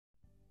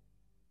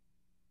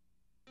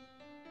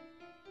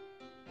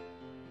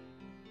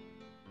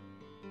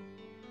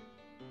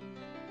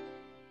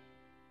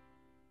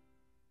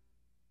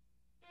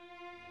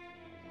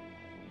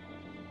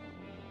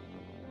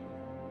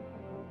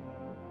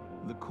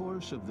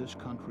course of this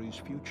country's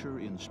future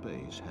in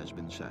space has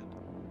been set.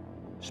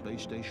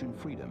 Space Station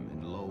Freedom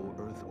in low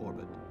Earth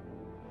orbit,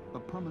 a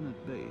permanent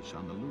base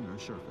on the lunar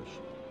surface.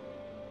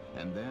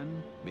 And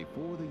then,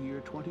 before the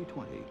year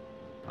 2020,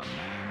 a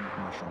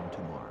manned mission to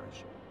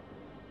Mars.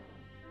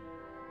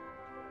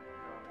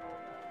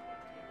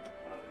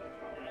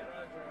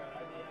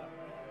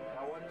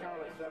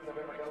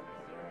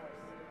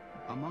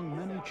 Among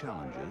many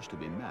challenges to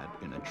be met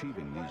in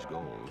achieving these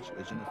goals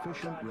is an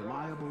efficient,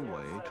 reliable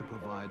way to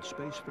provide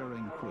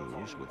spacefaring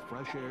crews with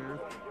fresh air,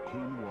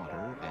 clean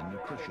water, and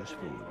nutritious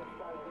food.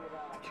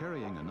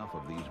 Carrying enough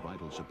of these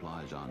vital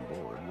supplies on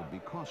board would be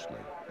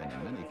costly and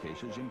in many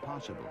cases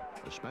impossible,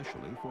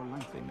 especially for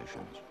lengthy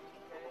missions.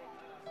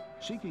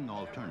 Seeking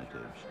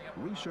alternatives,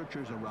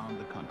 researchers around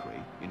the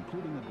country,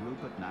 including a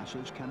group at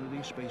NASA's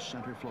Kennedy Space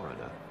Center,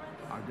 Florida,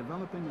 are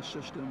developing a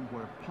system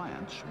where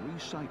plants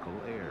recycle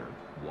air,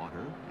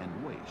 water,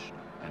 and waste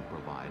and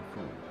provide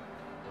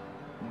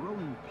food.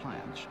 Growing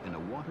plants in a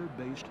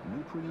water-based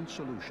nutrient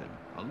solution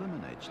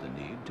eliminates the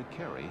need to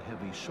carry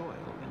heavy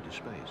soil into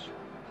space.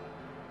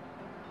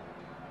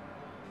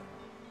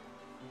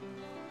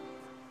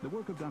 The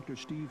work of Dr.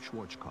 Steve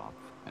Schwarzkopf,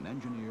 an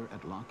engineer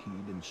at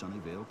Lockheed in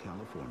Sunnyvale,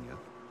 California,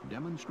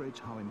 demonstrates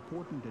how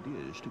important it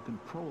is to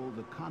control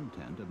the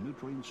content of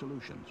nutrient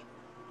solutions.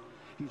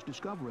 He's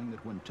discovering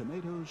that when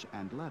tomatoes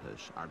and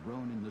lettuce are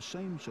grown in the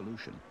same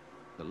solution,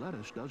 the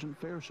lettuce doesn't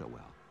fare so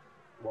well.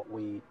 What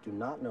we do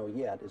not know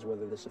yet is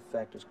whether this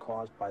effect is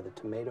caused by the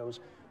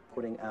tomatoes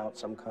putting out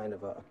some kind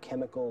of a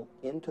chemical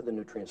into the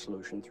nutrient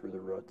solution through the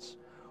roots,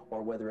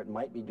 or whether it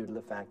might be due to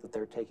the fact that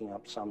they're taking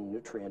up some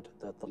nutrient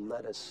that the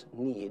lettuce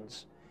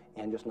needs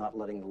and just not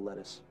letting the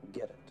lettuce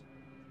get it.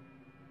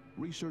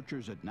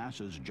 Researchers at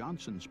NASA's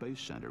Johnson Space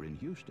Center in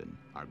Houston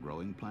are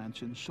growing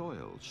plants in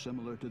soils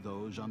similar to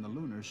those on the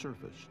lunar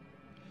surface.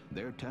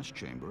 Their test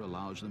chamber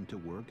allows them to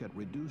work at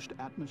reduced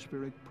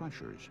atmospheric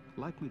pressures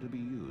likely to be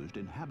used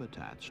in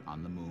habitats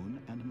on the Moon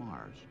and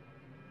Mars.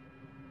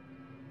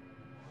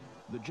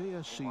 The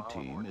JSC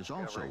team is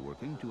also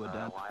working to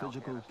adapt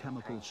physical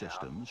chemical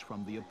systems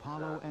from the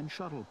Apollo and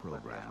Shuttle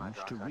programs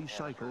to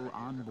recycle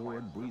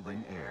onboard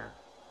breathing air.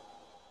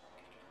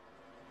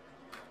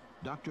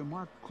 Dr.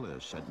 Mark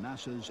Kliss at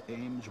NASA's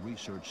Ames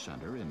Research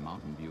Center in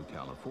Mountain View,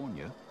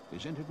 California,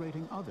 is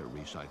integrating other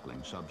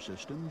recycling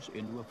subsystems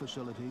into a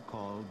facility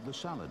called the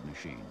Salad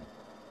Machine.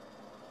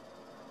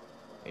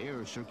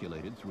 Air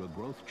circulated through a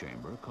growth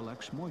chamber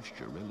collects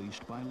moisture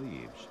released by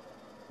leaves.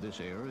 This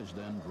air is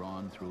then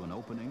drawn through an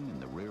opening in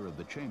the rear of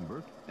the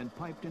chamber and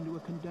piped into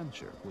a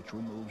condenser, which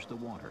removes the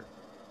water.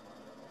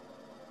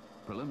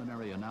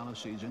 Preliminary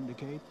analyses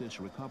indicate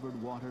this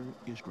recovered water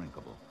is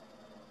drinkable.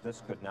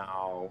 This could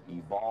now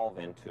evolve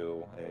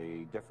into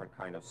a different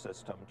kind of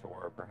system to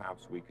where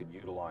perhaps we could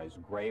utilize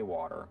gray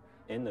water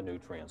in the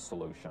nutrient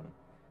solution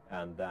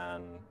and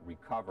then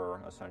recover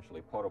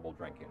essentially potable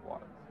drinking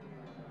water.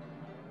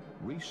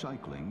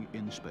 Recycling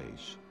in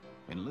space,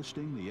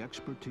 enlisting the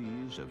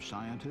expertise of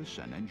scientists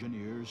and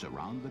engineers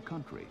around the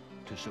country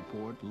to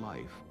support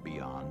life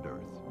beyond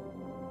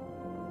Earth.